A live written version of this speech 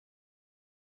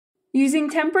Using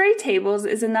temporary tables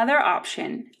is another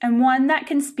option and one that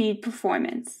can speed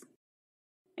performance.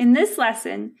 In this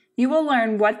lesson, you will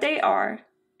learn what they are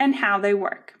and how they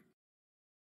work.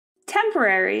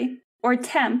 Temporary, or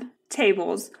temp,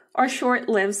 tables are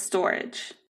short-lived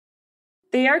storage.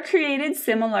 They are created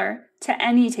similar to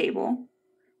any table,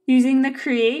 using the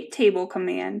create table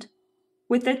command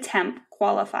with the temp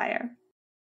qualifier.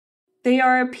 They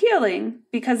are appealing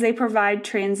because they provide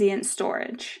transient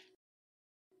storage.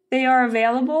 They are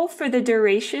available for the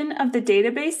duration of the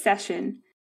database session,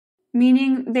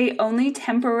 meaning they only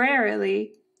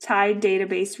temporarily tie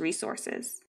database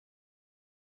resources.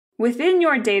 Within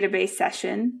your database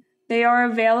session, they are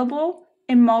available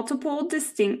in multiple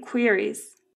distinct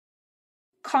queries.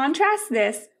 Contrast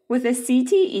this with a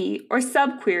CTE or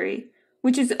subquery,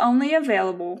 which is only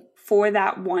available for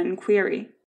that one query.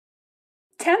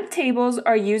 Temp tables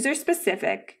are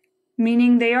user-specific,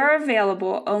 meaning they are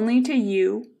available only to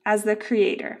you as the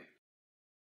creator.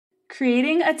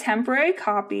 Creating a temporary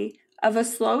copy of a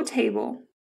slow table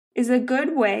is a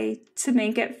good way to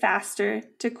make it faster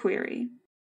to query.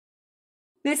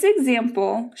 This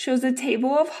example shows a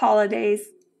table of holidays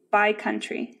by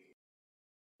country.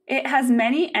 It has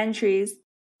many entries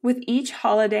with each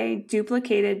holiday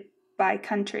duplicated by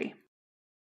country.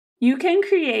 You can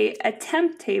create a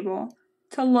temp table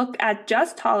to look at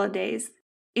just holidays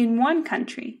in one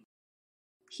country.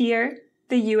 Here,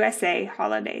 the USA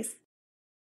holidays.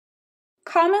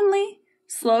 Commonly,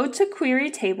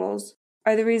 slow-to-query tables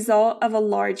are the result of a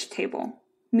large table,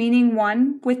 meaning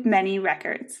one with many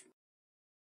records.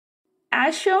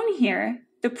 As shown here,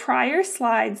 the prior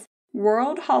slide's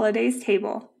World Holidays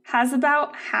table has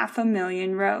about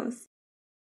 500,000 rows.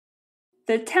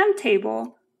 The temp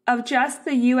table of just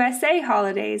the USA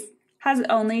holidays has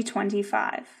only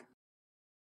 25.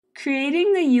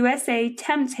 Creating the USA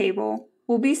temp table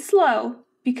will be slow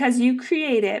because you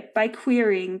create it by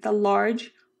querying the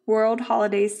large World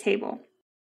Holidays table.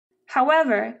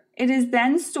 However, it is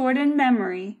then stored in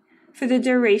memory for the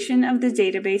duration of the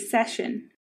database session.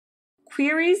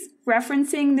 Queries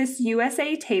referencing this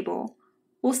USA table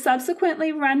will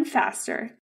subsequently run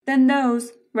faster than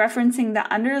those referencing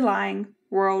the underlying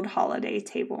World Holiday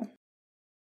table.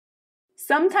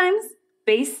 Sometimes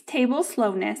base table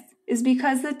slowness is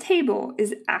because the table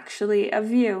is actually a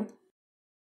view.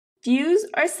 Views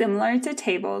are similar to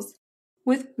tables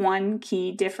with one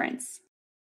key difference.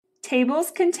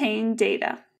 Tables contain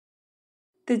data.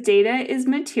 The data is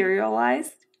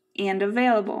materialized and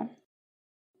available.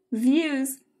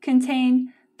 Views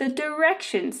contain the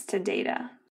directions to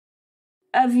data.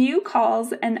 A view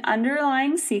calls an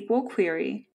underlying SQL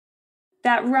query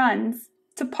that runs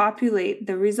to populate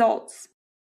the results.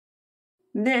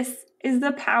 This is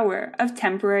the power of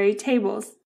temporary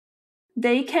tables.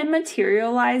 They can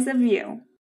materialize a view,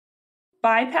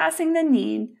 bypassing the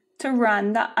need to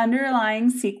run the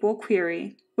underlying SQL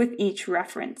query with each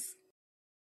reference.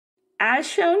 As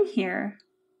shown here,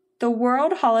 the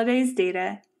World Holidays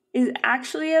data is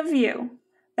actually a view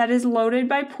that is loaded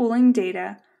by pulling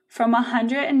data from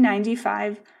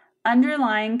 195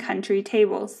 underlying country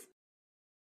tables.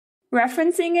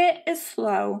 Referencing it is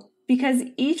slow because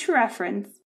each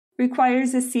reference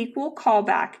requires a SQL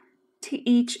callback to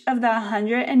each of the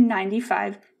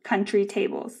 195 country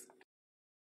tables.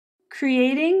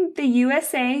 Creating the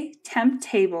USA temp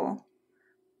table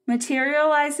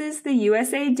materializes the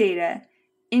USA data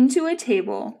into a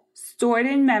table stored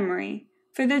in memory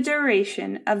for the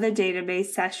duration of the database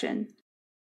session.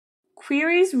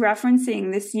 Queries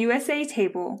referencing this USA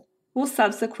table will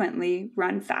subsequently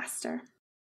run faster.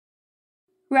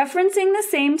 Referencing the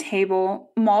same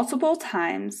table multiple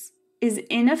times is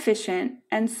inefficient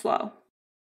and slow.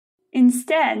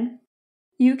 Instead,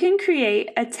 you can create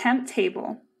a temp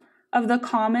table of the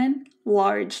common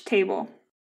large table.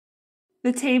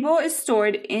 The table is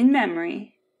stored in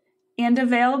memory and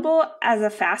available as a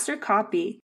faster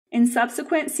copy in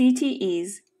subsequent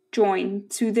CTEs joined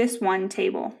to this one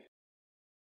table.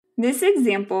 This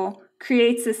example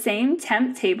creates the same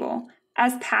temp table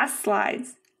as past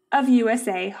slides of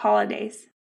USA holidays.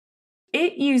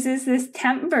 It uses this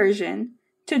temp version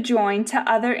to join to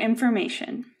other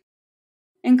information,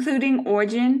 including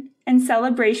origin and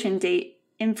celebration date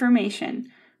information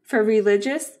for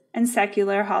religious and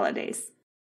secular holidays.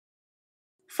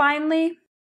 Finally,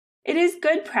 it is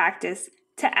good practice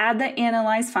to add the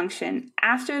analyze function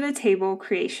after the table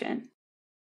creation,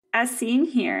 as seen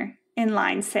here in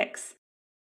line 6.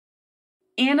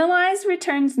 Analyze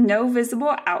returns no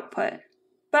visible output,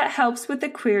 but helps with the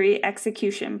query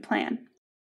execution plan.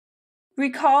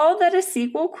 Recall that a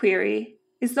SQL query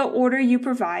is the order you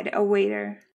provide a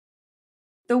waiter.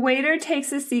 the waiter takes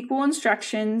the SQL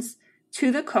instructions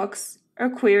to the cooks or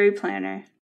query planner.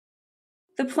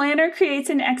 The planner creates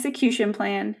an execution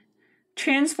plan,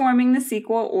 transforming the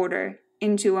SQL order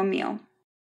into a meal.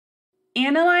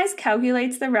 Analyze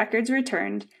calculates the records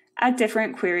returned at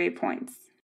different query points.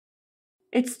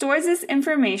 It stores this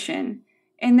information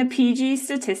in the PG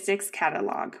Statistics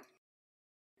catalog.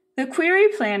 The query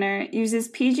planner uses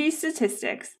PG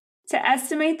Statistics to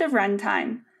estimate the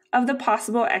runtime of the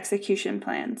possible execution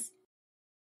plans.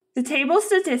 The table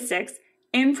statistics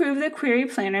improve the query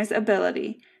planner's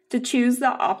ability to choose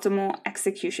the optimal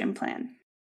execution plan.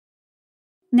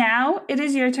 Now it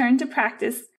is your turn to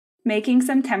practice making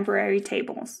some temporary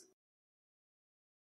tables.